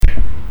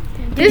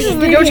This is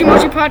the Doji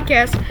Moji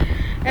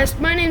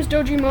podcast. My name's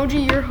Doji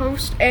Moji, your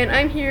host, and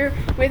I'm here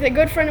with a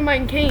good friend of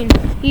mine, Kaine.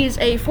 He's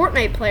a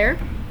Fortnite player.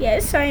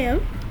 Yes, I am.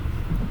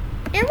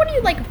 And what do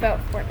you like about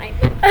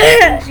Fortnite? What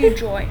things you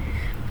enjoy?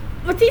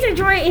 What things I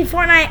enjoy in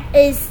Fortnite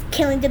is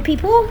killing the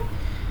people.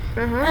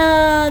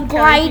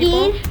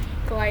 Gliding.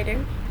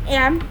 Gliding.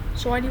 Yeah.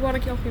 So why do you want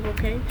to kill people,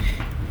 Kaine?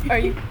 Are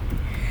you?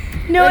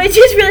 No, it's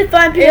just really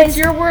fun because It's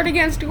your word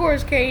against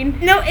yours, Kaine.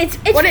 no, it's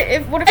What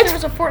if there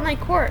was a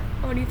Fortnite court?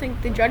 What do you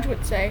think the judge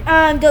would say?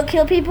 don't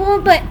kill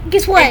people. But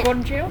guess Hey, what? go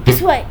to jail?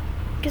 Guess what?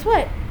 Guess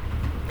what?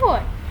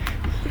 What?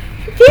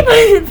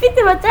 People think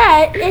about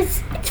that. It's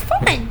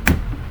fun.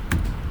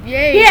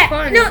 Yay, Yeah. it's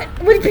fun. No,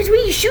 when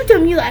you shoot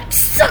them, you like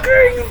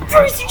sucker. You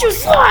first you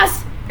just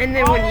lost. And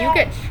then when you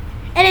get...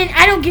 And then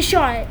I don't get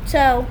shot.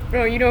 So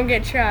No, you don't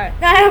get shot.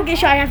 no, I don't get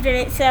shot after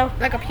it. So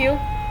Like a pew?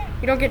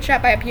 You don't get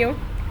shot by a pew?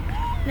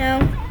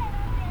 no.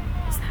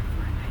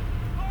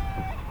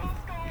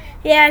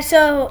 Yeah.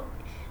 So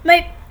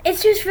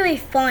it's just really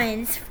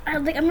fun.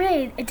 I'm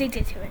really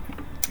addicted to it.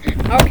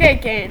 Okay,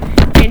 Kaine.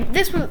 And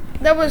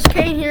that was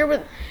Kaine here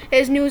with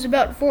his news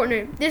about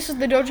Fortnite. This is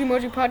the Doji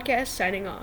Moji podcast signing off.